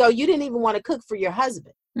 months ago, you didn't even want to cook for your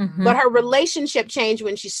husband. But her relationship changed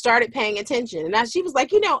when she started paying attention. And now she was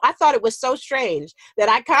like, I thought it was so strange that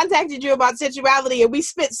I contacted you about sensuality and we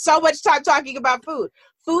spent so much time talking about food.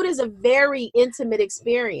 Food is a very intimate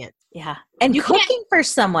experience. Yeah. And cooking for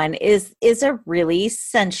someone is a really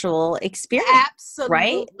sensual experience. Absolutely.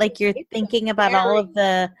 Right? Like you're thinking about all of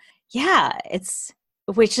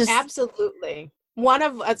which is absolutely. One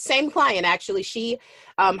of same client, actually, she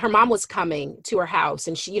her mom was coming to her house,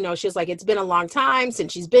 and she was like, it's been a long time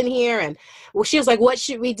since she's been here, and she was like, what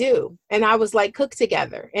should we do? And I was like, cook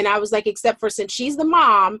together. And I was like, except for since she's the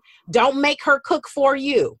mom, don't make her cook for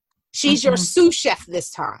you. She's your sous chef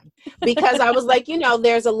this time. Because I was like,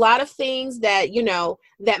 there's a lot of things that,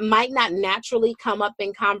 that might not naturally come up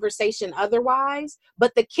in conversation otherwise.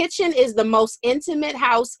 But the kitchen is the most intimate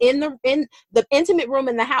house in the intimate room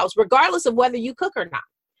in the house, regardless of whether you cook or not.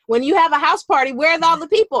 When you have a house party, where's all the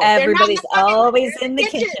people? Everybody's always in the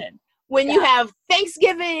kitchen. When you have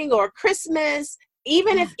Thanksgiving or Christmas,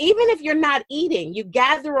 even if you're not eating, you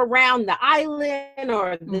gather around the island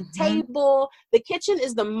or the table. The kitchen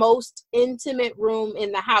is the most intimate room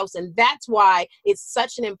in the house, and that's why it's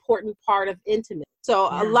such an important part of intimacy. So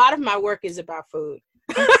a lot of my work is about food.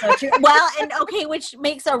 So true. Well, and okay, which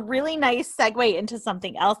makes a really nice segue into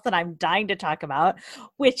something else that I'm dying to talk about,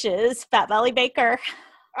 which is Fat Belly Baker.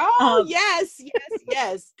 Oh, yes.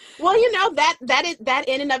 Well, that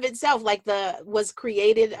in and of itself, like was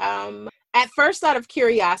created at first out of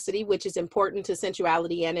curiosity, which is important to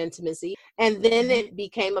sensuality and intimacy. And then it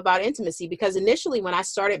became about intimacy, because initially when I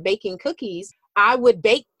started baking cookies, I would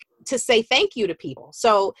bake to say thank you to people.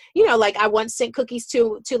 So, like I once sent cookies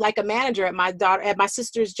to like a manager at my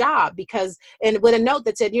sister's job, and with a note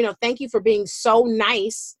that said, thank you for being so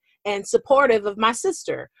nice and supportive of my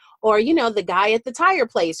sister. Or, the guy at the tire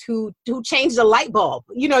place who changed the light bulb.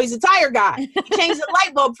 He's a tire guy. He changed the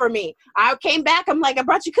light bulb for me. I came back. I'm like, I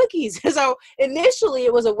brought you cookies. So initially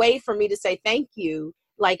it was a way for me to say thank you,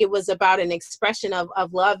 Like it was about an expression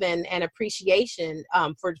of love and appreciation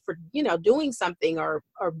for doing something or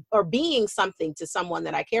being something to someone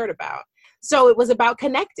that I cared about. So it was about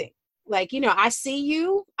connecting. Like, I see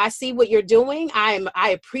you, I see what you're doing. I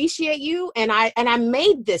appreciate you. And I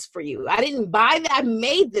made this for you. I didn't buy that. I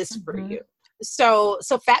made this for you. So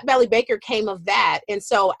Fat Belly Baker came of that. And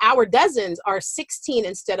so our dozens are 16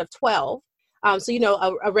 instead of 12.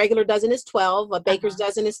 So, a regular dozen is 12, a baker's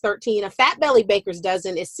dozen is 13, a Fat Belly Baker's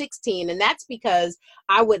dozen is 16. And that's because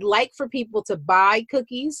I would like for people to buy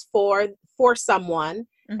cookies for someone.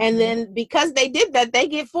 And then because they did that, they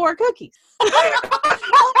get 4 cookies.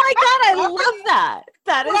 Oh my God, I love that.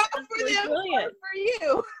 That is brilliant. For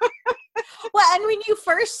you. Well, and when you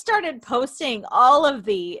first started posting all of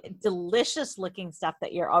the delicious looking stuff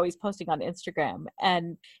that you're always posting on Instagram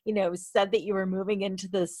and, said that you were moving into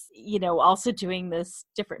this, also doing this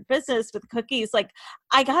different business with cookies, like,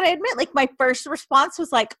 I got to admit, like, my first response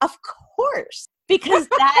was like, of course, because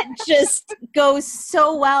that just goes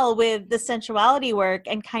so well with the sensuality work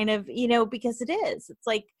and kind of, because it's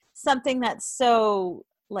like something that's so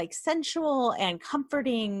like sensual and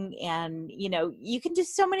comforting and, you can do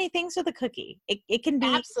so many things with a cookie. It can be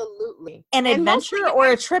absolutely an adventure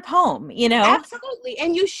or a trip home, Absolutely.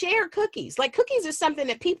 And you share cookies. Like cookies are something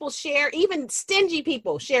that people share. Even stingy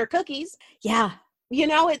people share cookies. Yeah.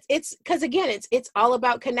 It's because again, it's all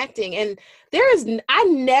about connecting. And I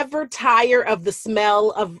never tire of the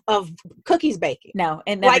smell of cookies baking. No.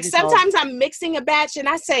 And like sometimes I'm mixing a batch and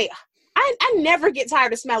I say, I never get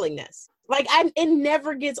tired of smelling this. Like it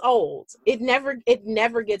never gets old. It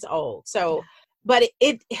never gets old. So, but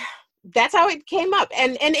that's how it came up.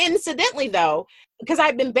 And incidentally though, because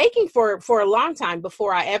I've been baking for a long time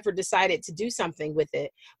before I ever decided to do something with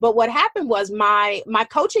it. But what happened was my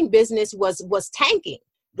coaching business was tanking.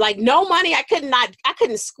 Like no money. I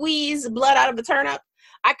couldn't squeeze blood out of a turnip.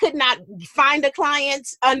 I could not find a client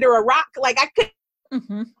under a rock. Like I could.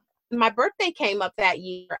 My birthday came up that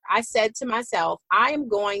year. I said to myself, I'm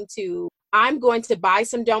going to buy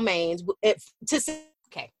some domains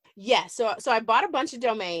So I bought a bunch of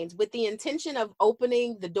domains with the intention of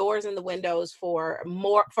opening the doors and the windows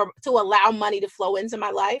to allow money to flow into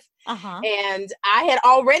my life. And I had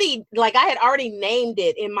already named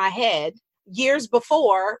it in my head years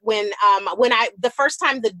before when the first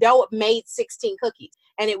time the dough made 16 cookies.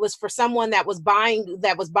 And it was for someone that was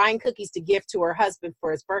buying cookies to give to her husband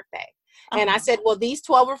for his birthday. And I said, well, these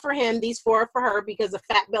 12 are for him, these 4 are for her, because the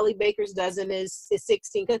Fat Belly Baker's dozen is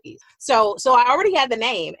 16 cookies. So I already had the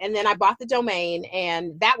name, and then I bought the domain,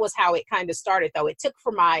 and that was how it kind of started, though. It took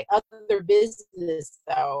for my other business,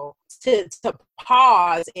 though, to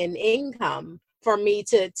pause in income for me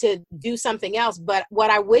to do something else. But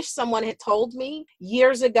what I wish someone had told me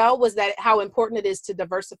years ago was that how important it is to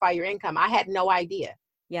diversify your income. I had no idea.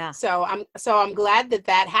 Yeah. So I'm glad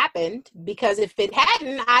that happened, because if it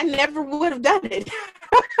hadn't, I never would have done it.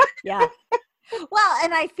 Yeah. Well,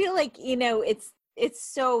 and I feel like, it's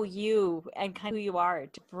so you and kind of who you are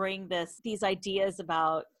to bring these ideas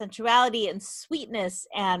about sensuality and sweetness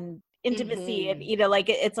and intimacy and,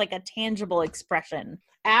 it's like a tangible expression.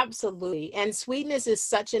 Absolutely. And sweetness is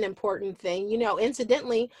such an important thing.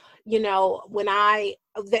 Incidentally,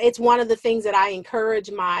 it's one of the things that I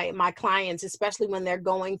encourage my clients, especially when they're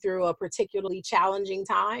going through a particularly challenging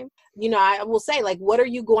time. I will say, like, what are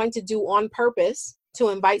you going to do on purpose to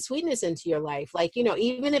invite sweetness into your life? Like,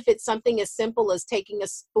 even if it's something as simple as taking a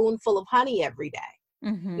spoonful of honey every day.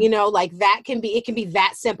 Like it can be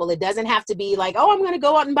that simple. It doesn't have to be like, oh, I'm going to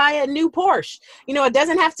go out and buy a new Porsche. It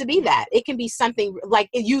doesn't have to be that. It can be something like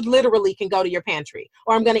you literally can go to your pantry,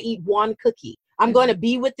 or I'm going to eat one cookie. I'm going to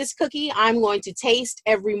be with this cookie. I'm going to taste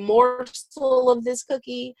every morsel of this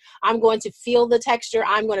cookie. I'm going to feel the texture.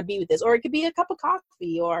 I'm going to be with this. Or it could be a cup of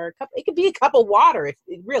coffee, or it could be a cup of water. If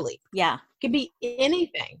it really, yeah, it could be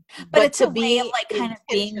anything. But it's a way of like kind of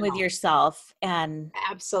being with yourself. And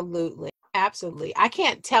Absolutely. I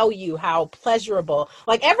can't tell you how pleasurable,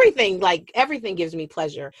 like everything gives me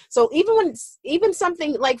pleasure. So even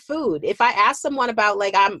something like food, if I ask someone about,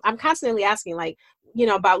 like, I'm constantly asking, like,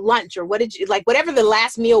 about lunch, or what did you like, whatever the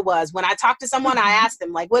last meal was. When I talk to someone, I ask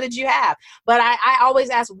them, like, what did you have? But I always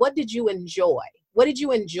ask, what did you enjoy? What did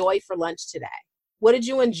you enjoy for lunch today? What did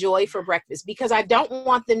you enjoy for breakfast? Because I don't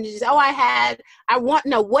want them to just,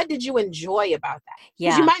 what did you enjoy about that?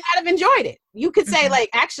 Because you might not have enjoyed it. You could say, like,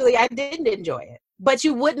 actually, I didn't enjoy it, but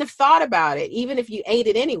you wouldn't have thought about it, even if you ate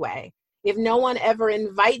it anyway, if no one ever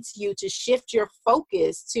invites you to shift your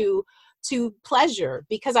focus to pleasure.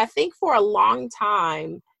 Because I think for a long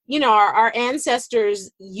time, our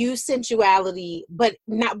ancestors used sensuality, but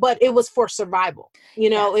it was for survival.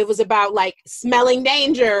 It was about like smelling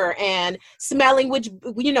danger and smelling which,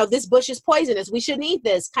 this bush is poisonous, we shouldn't eat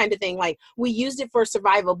this kind of thing. Like, we used it for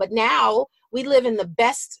survival. But now we live in the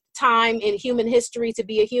best time in human history to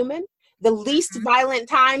be a human. The least violent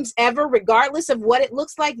times ever, regardless of what it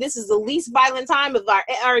looks like. This is the least violent time of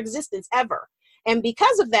our existence ever. And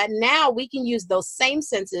because of that, now we can use those same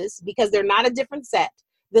senses, because they're not a different set.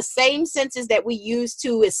 The same senses that we use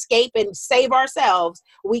to escape and save ourselves,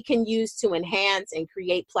 we can use to enhance and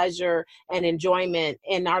create pleasure and enjoyment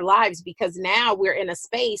in our lives, because now we're in a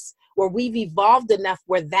space where we've evolved enough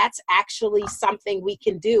where that's actually something we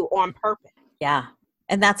can do on purpose. Yeah.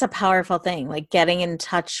 And that's a powerful thing. Like, getting in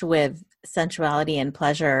touch with sensuality and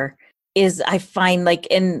pleasure is, I find, like,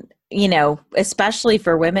 especially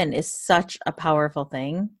for women, is such a powerful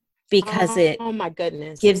thing, because it, oh my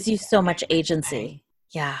goodness, gives you so much agency.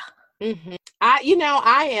 Yeah. Mm-hmm.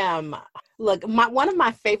 I am, look, one of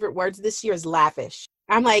my favorite words this year is lavish.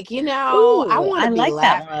 I'm like, Ooh, I want to be like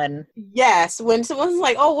lavish. That one. Yes. When someone's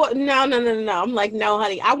like, oh, what? No. I'm like, no,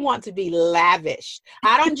 honey, I want to be lavish.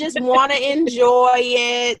 I don't just want to enjoy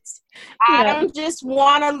it. I don't just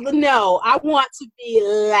want to, no, I want to be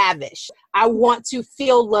lavish. I want to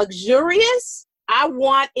feel luxurious. I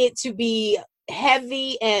want it to be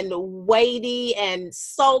heavy and weighty and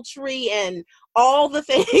sultry and all the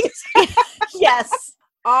things. Yes.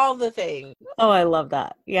 All the things. Oh, I love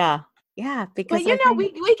that. Yeah. Yeah. Because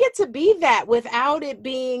we get to be that without it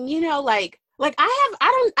being, like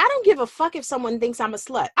I don't give a fuck if someone thinks I'm a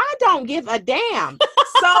slut. I don't give a damn.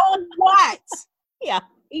 So what? Yeah.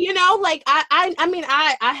 Like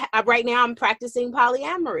I right now I'm practicing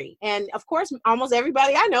polyamory, and of course almost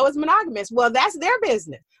everybody I know is monogamous. Well, that's their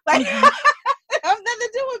business. Like, it has nothing to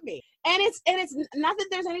do with me. And it's not that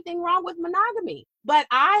there's anything wrong with monogamy, but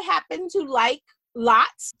I happen to like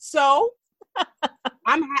lots. So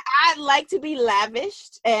I like to be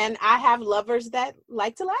lavished, and I have lovers that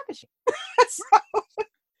like to lavish. So,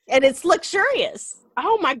 and it's luxurious.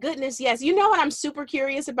 Oh my goodness, yes. You know what I'm super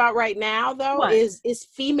curious about right now, though, what? is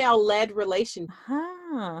female-led relationships.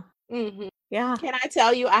 Huh. Mm-hmm. Yeah. Can I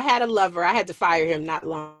tell you, I had a lover. I had to fire him not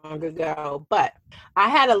long ago, but I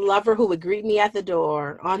had a lover who would greet me at the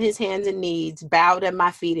door on his hands and knees, bowed at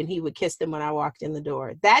my feet, and he would kiss them when I walked in the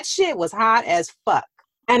door. That shit was hot as fuck,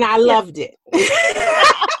 and I loved it.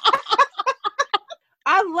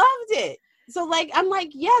 I loved it. So like, I'm like,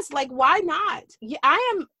 yes, like, why not? Yeah,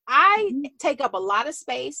 I take up a lot of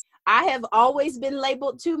space. I have always been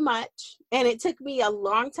labeled too much. And it took me a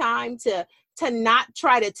long time to not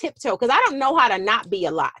try to tiptoe, because I don't know how to not be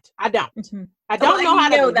a lot. I don't. Mm-hmm. I don't know how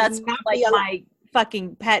to that's not like be a lot. my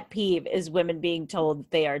fucking pet peeve is women being told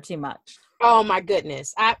they are too much. Oh my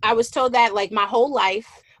goodness. I was told that like my whole life,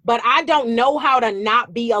 but I don't know how to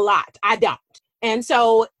not be a lot. I don't. And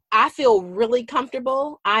so I feel really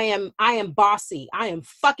comfortable. I am bossy. I am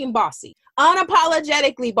fucking bossy.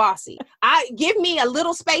 Unapologetically bossy. Give me a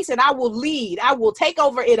little space and I will lead. I will take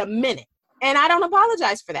over in a minute. And I don't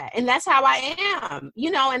apologize for that. And that's how I am,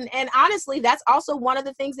 and honestly, that's also one of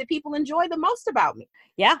the things that people enjoy the most about me.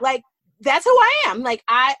 Yeah. Like, that's who I am. Like,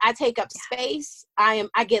 I take up space. I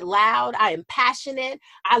get loud. I am passionate.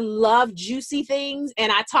 I love juicy things,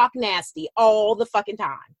 and I talk nasty all the fucking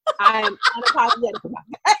time. I am unapologetic about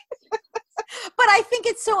that. But I think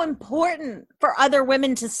it's so important for other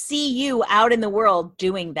women to see you out in the world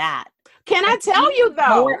doing that. Can I tell you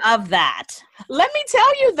though? More of that. Let me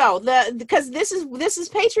tell you though, because this is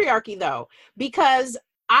patriarchy though, because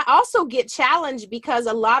I also get challenged because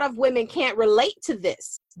a lot of women can't relate to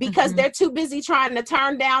this because they're too busy trying to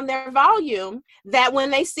turn down their volume, that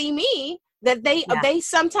when they see me, that they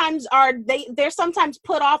sometimes they're sometimes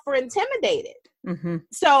put off or intimidated. Mm-hmm.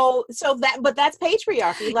 So but that's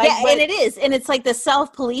patriarchy. Like, yeah, and it is. And it's like the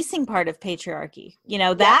self-policing part of patriarchy.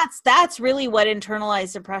 That's really what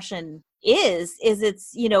internalized oppression is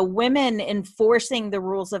it's, women enforcing the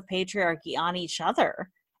rules of patriarchy on each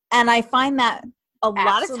other. And I find that a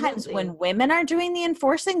lot of times when women are doing the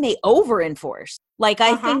enforcing, they over-enforce. Like,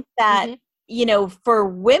 I think that, for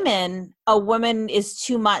women, a woman is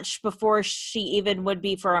too much before she even would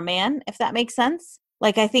be for a man, if that makes sense.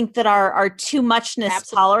 Like, I think that our too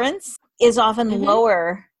muchness tolerance is often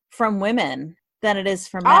lower from women than it is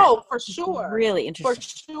from men. Oh, for sure. It's really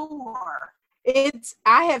interesting. For sure.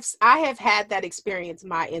 I have had that experience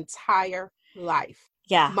my entire life.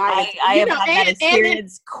 Yeah, I have had that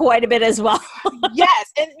experience quite a bit as well.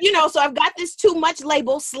 Yes, and so I've got this too much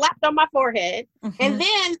label slapped on my forehead, and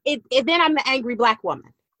then I'm the angry Black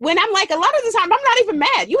woman. when I'm like, a lot of the time, I'm not even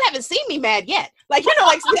mad. You haven't seen me mad yet. Like, you know,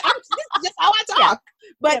 like, this is just how I talk. Yeah.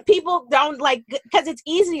 But people don't like, because it's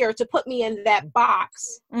easier to put me in that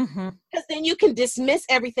box. Because then you can dismiss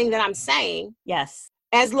everything that I'm saying. Yes.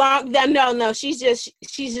 As long, no, she's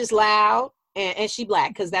just loud and she Black,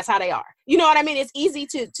 because that's how they are. You know what I mean? It's easy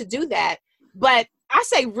to do that. But I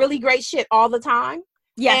say really great shit all the time.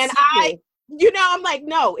 Yes. And I'm like,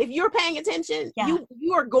 no, if you're paying attention,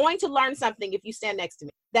 you are going to learn something if you stand next to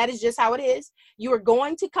me. That is just how it is. You are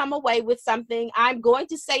going to come away with something. I'm going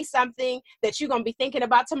to say something that you're going to be thinking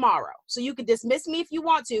about tomorrow. So you can dismiss me if you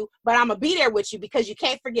want to, but I'm going to be there with you because you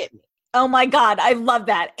can't forget me. Oh my God, I love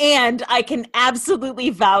that. And I can absolutely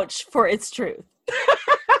vouch for its truth.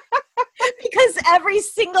 Because every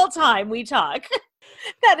single time we talk,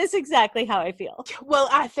 that is exactly how I feel. Well,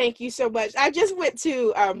 I thank you so much. I just went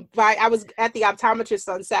to, I was at the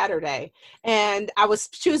optometrist on Saturday, and I was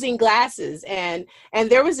choosing glasses, and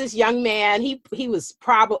there was this young man. He was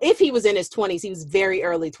probably, if he was in his 20s, he was very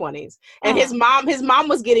early 20s. And his mom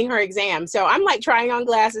was getting her exam. So I'm like trying on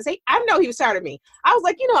glasses. I know he was tired of me. I was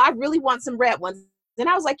like, I really want some red ones. And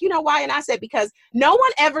I was like, you know why? And I said, because no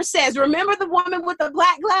one ever says, remember the woman with the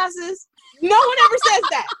black glasses? No one ever says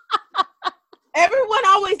that. Everyone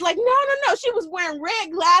always like, no. She was wearing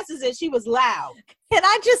red glasses and she was loud. Can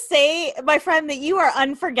I just say, my friend, that you are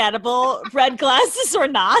unforgettable, red glasses or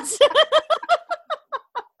not?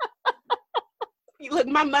 Look,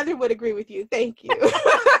 my mother would agree with you. Thank you. And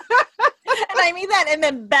I mean that in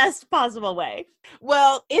the best possible way.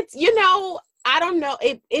 Well, it's, I don't know.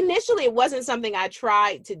 Initially, it wasn't something I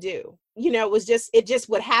tried to do. It just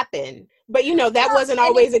would happen. But, that wasn't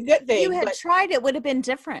always a good thing. You had tried, it would have been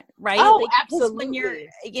different, right? Oh, absolutely. When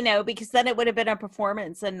you're, because then it would have been a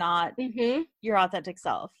performance and not your authentic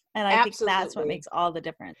self. And I think that's what makes all the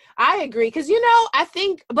difference. I agree. Because, I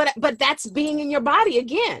think, but that's being in your body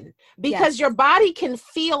again, because your body can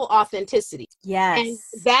feel authenticity. Yes.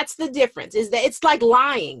 And that's the difference, is that it's like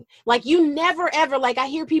lying. Like, you never, ever, like, I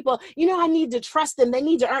hear people, I need to trust them. They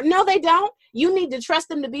need to earn. No, they don't. You need to trust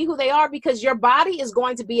them to be who they are, because your body is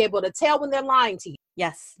going to be able to tell when they're lying to you.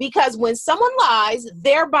 Yes. Because when someone lies,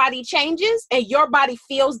 their body changes and your body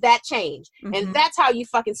feels that change. And that's how you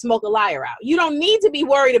fucking smoke a liar out. You don't need to be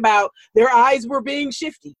worried about their eyes were being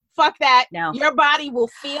shifty. Fuck that. No. Your body will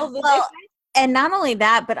feel the difference. And not only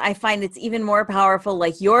that, but I find it's even more powerful.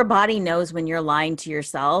 Like, your body knows when you're lying to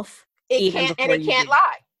yourself. It can't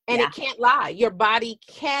lie. And it can't lie. Your body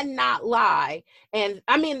cannot lie. And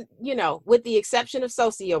I mean, with the exception of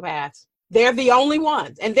sociopaths, they're the only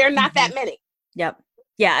ones, and they're not that many. Yep.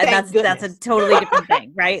 Yeah. That's a totally different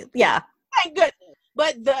thing, right? Yeah. Thank goodness.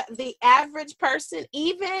 But the average person,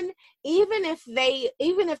 even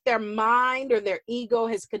if their mind or their ego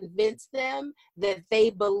has convinced them that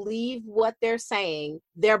they believe what they're saying,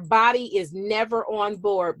 their body is never on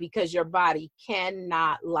board, because your body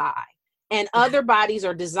cannot lie. And other bodies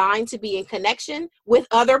are designed to be in connection with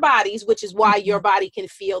other bodies, which is why your body can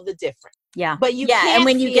feel the difference. Yeah. But you can't and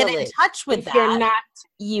when you get feel in touch with that, you're not,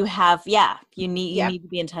 you have, you need to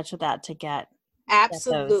be in touch with that to get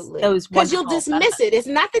absolutely those because you'll dismiss benefits. It. It's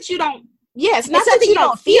not that you don't, it's not that you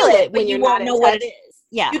don't feel it when you won't know what it is.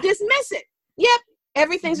 Yeah. You dismiss it. Yep.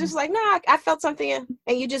 Everything's just like, no, I felt something,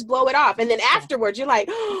 and you just blow it off. And then afterwards you're like,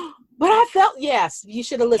 oh, but I felt, yes, you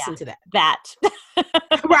should have listened to that. That.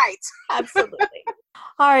 Right. Absolutely.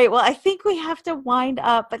 All right. Well, I think we have to wind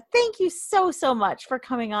up, but thank you so much for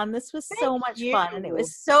coming on. This was so much fun, and it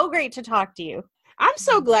was so great to talk to you. I'm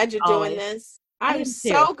so glad you're doing this. I'm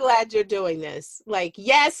so glad you're doing this. Like,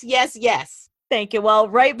 yes. Thank you. Well,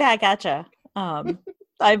 right back at you.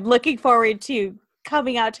 I'm looking forward to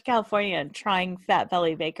coming out to California and trying Fat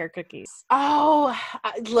Belly Baker cookies. Oh,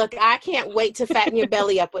 look, I can't wait to fatten your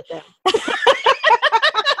belly up with them.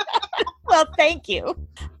 Well, thank you.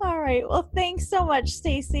 All right. Well, thanks so much,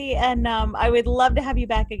 Stacey. And I would love to have you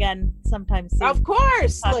back again sometime soon. Of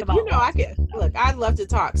course. Look, I can. Look, I'd love to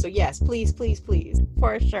talk. So yes, please.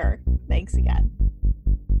 For sure. Thanks again.